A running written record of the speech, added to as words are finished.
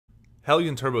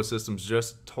Hellion Turbo Systems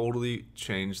just totally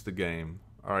changed the game.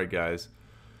 All right, guys.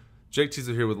 Jake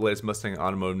Tiesler here with the latest Mustang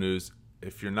automotive news.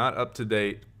 If you're not up to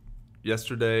date,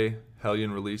 yesterday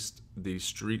Hellion released the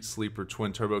Street Sleeper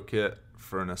Twin Turbo Kit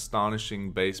for an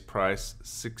astonishing base price,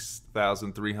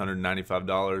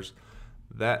 $6,395.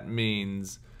 That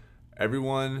means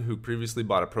everyone who previously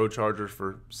bought a Pro Charger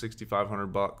for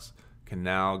 $6,500 can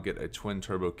now get a twin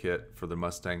turbo kit for the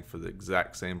Mustang for the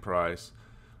exact same price.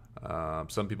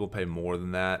 Some people pay more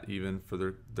than that even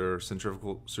for their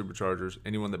centrifugal superchargers.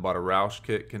 Anyone that bought a Roush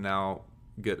kit can now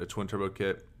get a twin turbo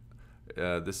kit.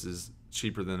 This is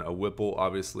cheaper than a Whipple,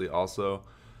 obviously, also.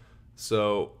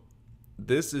 So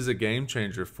this is a game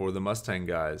changer for the Mustang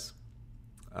guys.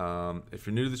 If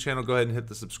you're new to the channel, go ahead and hit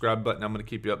the subscribe button. I'm going to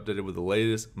keep you updated with the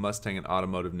latest Mustang and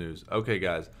automotive news. Okay,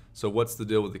 guys, so what's the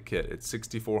deal with the kit? It's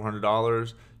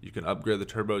 $6,400. You can upgrade the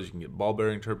turbos. You can get ball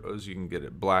bearing turbos. You can get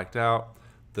it blacked out.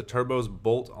 The turbos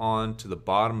bolt on to the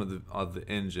bottom of the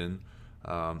engine.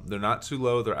 They're not too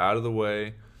low. They're out of the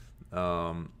way.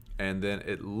 And then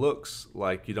it looks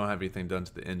like you don't have anything done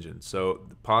to the engine. So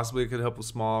possibly it could help with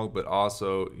smog, but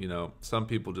also, you know, some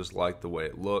people just like the way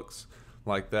it looks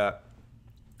like that.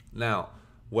 Now,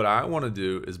 what I want to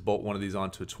do is bolt one of these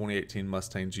onto a 2018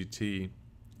 Mustang GT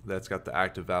that's got the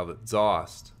active valve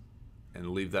exhaust and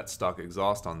leave that stock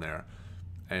exhaust on there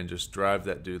and just drive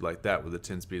that dude like that with a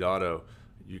 10-speed auto.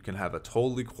 You can have a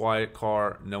totally quiet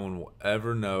car. No one will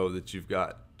ever know that you've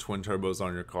got twin turbos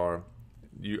on your car.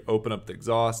 You open up the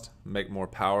exhaust, make more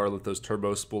power, let those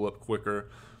turbos spool up quicker,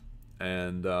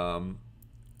 and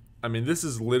I mean, this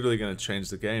is literally going to change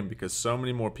the game because so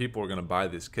many more people are going to buy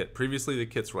this kit. Previously, the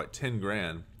kits were like 10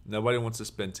 grand. Nobody wants to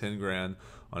spend 10 grand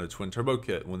on a twin turbo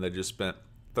kit when they just spent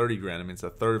 30 grand. I mean, it's a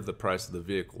third of the price of the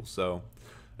vehicle. So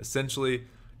essentially,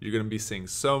 you're going to be seeing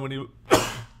so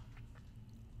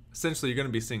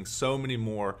many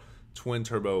more twin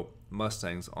turbo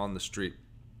Mustangs on the street.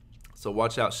 So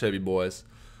watch out, Chevy boys.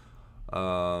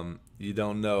 You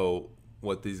don't know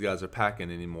what these guys are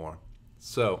packing anymore.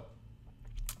 So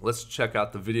let's check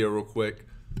out the video real quick.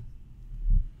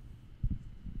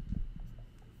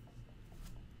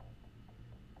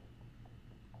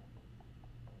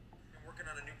 I'm working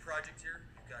on a new project here.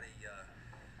 We've got a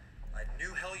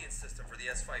new Hellion system for the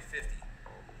S550.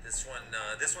 This one's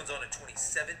on a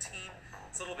 2017.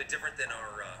 It's a little bit different than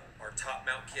our top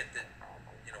mount kit that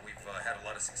we've had a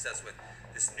lot of success with.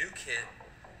 This new kit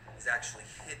is actually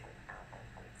hidden.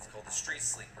 It's called the Street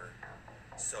Sleeper.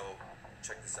 So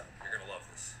check this out. You're gonna love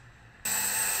this.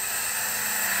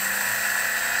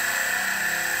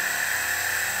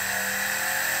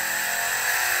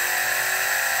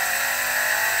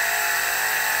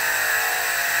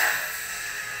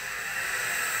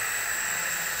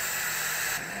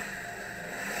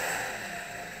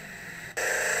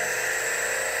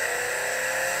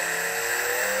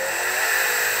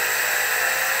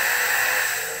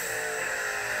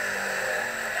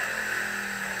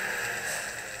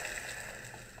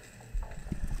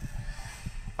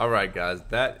 Alright guys,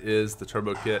 that is the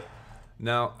turbo kit.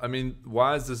 Now, I mean,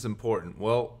 why is this important?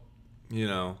 Well, you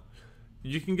know,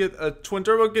 you can get a twin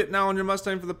turbo kit now on your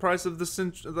Mustang for the price of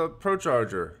the Pro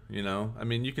Charger, you know? I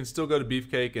mean, you can still go to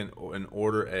Beefcake and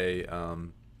order a,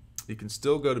 you can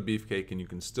still go to Beefcake and you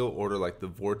can still order like the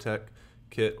Vortec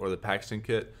kit or the Paxton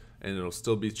kit, and it'll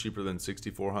still be cheaper than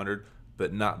 $6,400,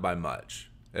 but not by much.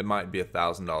 It might be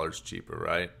 $1,000 cheaper,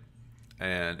 right?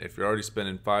 And if you're already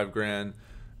spending $5 grand,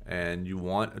 and you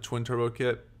want a twin turbo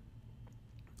kit,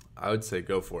 I would say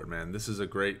go for it, man. This is a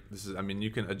great, I mean, you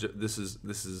can adjust, this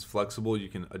is flexible. You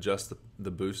can adjust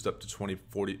the boost up to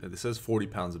 40. It says 40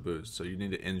 pounds of boost, so you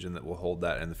need an engine that will hold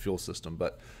that in the fuel system.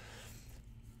 But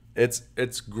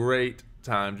it's great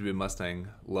time to be a Mustang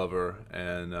lover,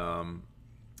 and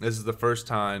this is the first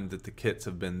time that the kits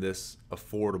have been this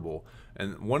affordable.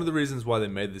 And one of the reasons why they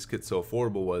made this kit so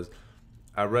affordable was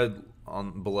I read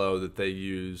on below that they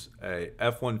use a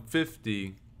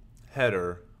F-150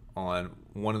 header on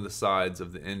one of the sides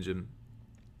of the engine,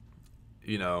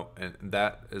 you know, and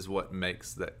that is what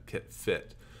makes that kit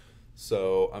fit.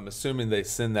 So I'm assuming they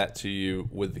send that to you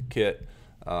with the kit,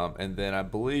 and then I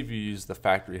believe you use the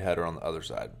factory header on the other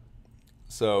side.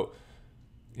 So,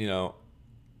 you know,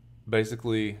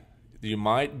 basically you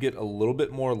might get a little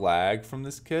bit more lag from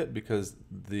this kit because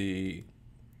the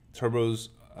turbos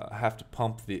have to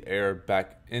pump the air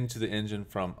back into the engine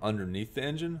from underneath the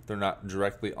engine. They're not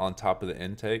directly on top of the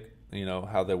intake, you know,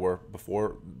 how they were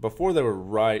before. Before they were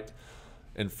right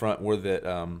in front where the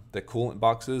coolant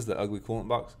box is, the ugly coolant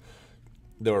box.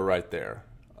 They were right there.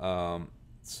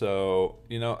 So,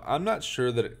 you know, I'm not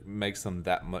sure that it makes them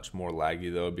that much more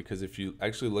laggy though, because if you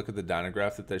actually look at the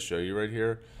dynagraph that they show you right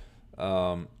here,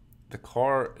 The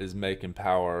car is making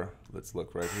power. Let's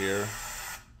look right here.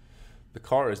 The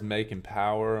car is making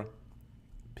power,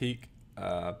 peak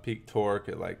torque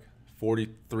at like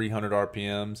 4,300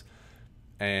 RPMs,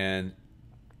 and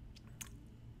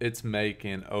it's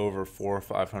making over 400 or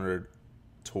 500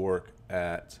 torque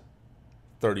at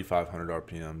 3,500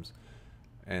 RPMs,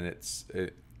 and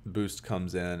boost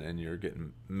comes in and you're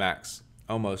getting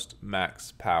almost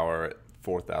max power at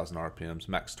 4,000 RPMs,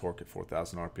 max torque at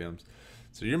 4,000 RPMs.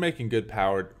 So you're making good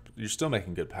power. You're still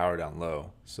making good power down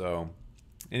low. So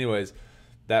anyways,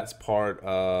 that's part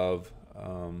of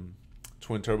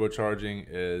twin turbocharging.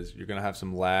 Is you're going to have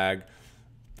some lag,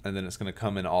 and then it's going to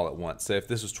come in all at once. Say if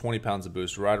this was 20 pounds of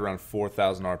boost, right around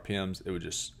 4,000 RPMs, it would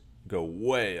just go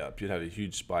way up. You'd have a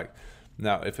huge spike.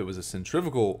 Now, if it was a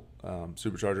centrifugal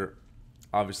supercharger,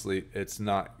 obviously it's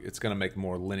going to make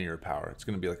more linear power. It's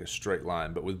going to be like a straight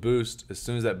line. But with boost, as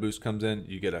soon as that boost comes in,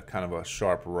 you get a kind of a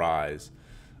sharp rise.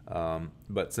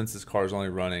 But since this car is only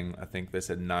running, I think they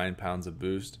said 9 pounds of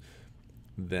boost,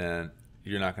 then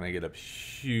you're not going to get a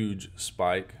huge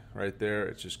spike right there.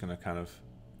 It's just going to kind of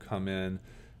come in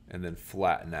and then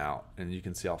flatten out. And you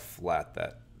can see how flat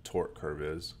that torque curve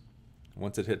is.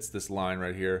 Once it hits this line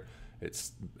right here,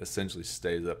 it essentially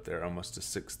stays up there almost to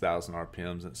 6,000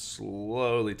 RPMs and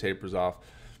slowly tapers off.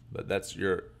 But that's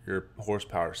your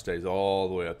horsepower stays all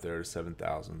the way up there to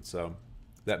 7,000. So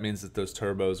that means that those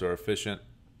turbos are efficient.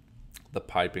 The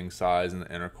piping size and the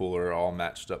intercooler are all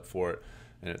matched up for it,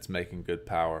 and it's making good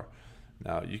power.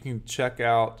 Now you can check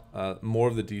out more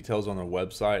of the details on their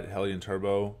website, Hellion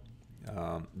Turbo.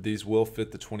 These will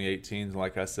fit the 2018s.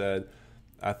 Like I said,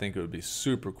 I think it would be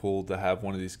super cool to have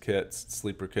one of these kits,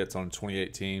 sleeper kits on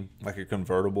 2018, like a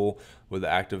convertible with the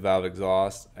active valve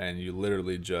exhaust, and you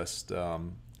literally just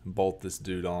bolt this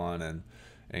dude on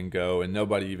and go, and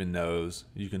nobody even knows.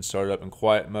 You can start it up in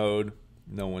quiet mode,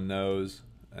 no one knows,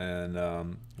 and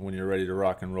when you're ready to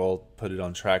rock and roll, put it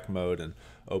on track mode and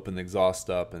open the exhaust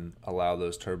up and allow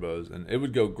those turbos. And it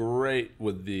would go great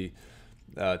with the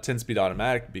 10-speed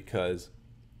automatic, because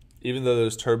even though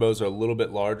those turbos are a little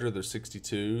bit larger, they're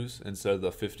 62s instead of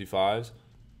the 55s.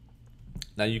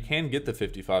 Now you can get the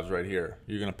 55s right here.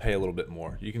 You're going to pay a little bit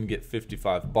more. You can get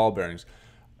 55 ball bearings.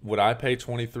 Would I pay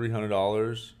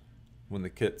 $2,300 when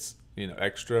the kit's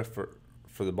extra for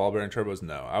the ball bearing turbos?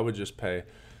 No, I would just pay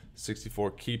 64,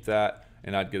 keep that,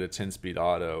 and I'd get a 10-speed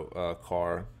auto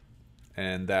car.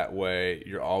 And that way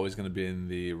you're always going to be in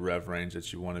the rev range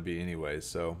that you want to be anyways.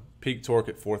 So peak torque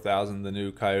at 4,000, the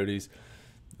new Coyotes.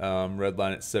 Red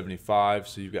line at 75,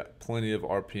 so you've got plenty of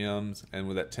RPMs, and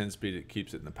with that 10-speed it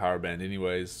keeps it in the power band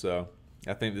anyways. So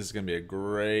I think this is going to be a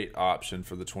great option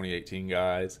for the 2018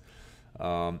 guys.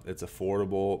 It's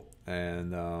affordable,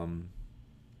 and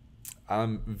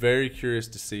I'm very curious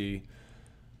to see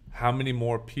how many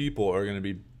more people are going to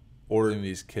be ordering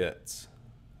these kits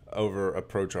over a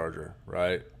ProCharger,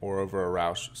 right? Or over a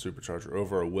Roush supercharger,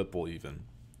 over a Whipple even.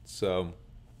 So,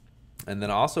 and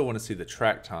then I also want to see the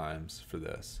track times for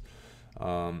this.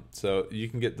 So you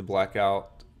can get the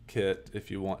blackout kit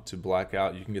if you want to black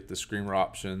out. You can get the screamer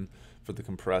option for the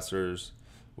compressors,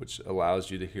 which allows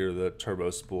you to hear the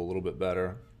turbo spool a little bit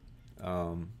better.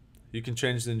 You can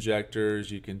change the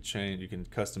injectors. You can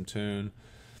custom tune.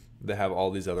 They have all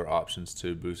these other options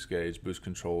too: boost gauge, boost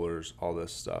controllers, all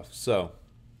this stuff. So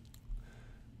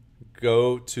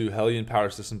go to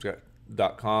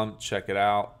HellionPowerSystems.com, check it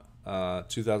out.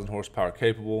 2,000 horsepower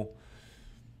capable.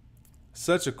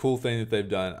 Such a cool thing that they've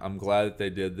done. I'm glad that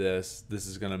they did this. This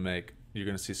is going to make, you're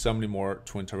going to see so many more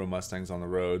twin turbo Mustangs on the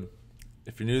road.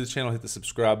 If you're new to the channel, hit the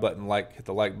subscribe button, hit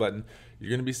the like button.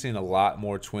 You're going to be seeing a lot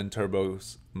more twin turbo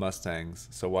Mustangs.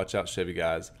 So watch out, Chevy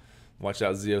guys. Watch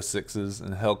out, Z06s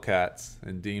and Hellcats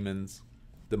and Demons.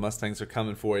 The Mustangs are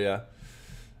coming for you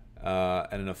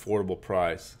at an affordable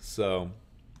price. So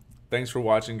thanks for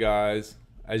watching, guys.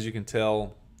 As you can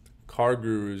tell, Car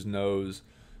Gurus knows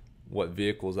what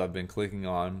vehicles I've been clicking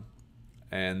on,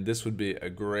 and this would be a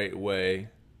great way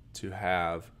to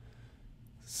have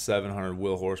 700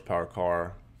 wheel horsepower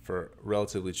car for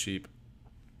relatively cheap.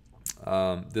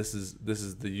 This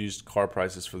is the used car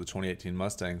prices for the 2018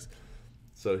 Mustangs.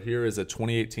 So here is a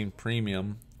 2018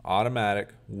 Premium automatic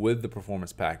with the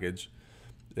performance package.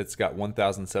 It's got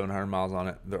 1,700 miles on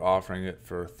it. They're offering it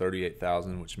for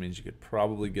 $38,000, which means you could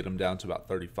probably get them down to about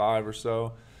 35 or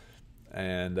so,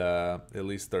 and at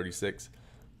least 36.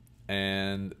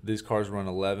 And these cars run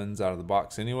 11s out of the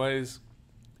box anyways.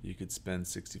 You could spend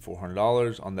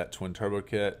 $6,400 on that twin turbo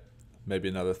kit, maybe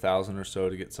another $1,000 or so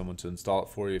to get someone to install it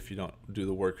for you if you don't do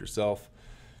the work yourself.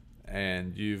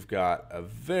 And you've got a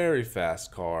very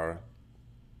fast car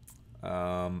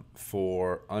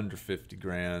for under 50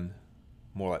 grand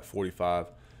more like 45,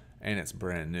 and it's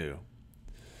brand new.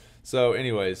 So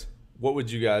anyways, what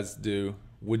would you guys do?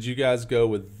 Would you guys go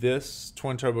with this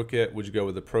twin turbo kit? Would you go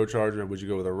with the Pro Charger? Would you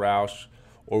go with a Roush?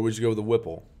 Or would you go with a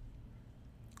Whipple?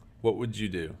 What would you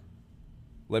do?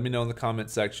 Let me know in the comment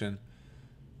section.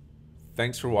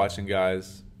 Thanks for watching,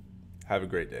 guys. Have a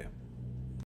great day.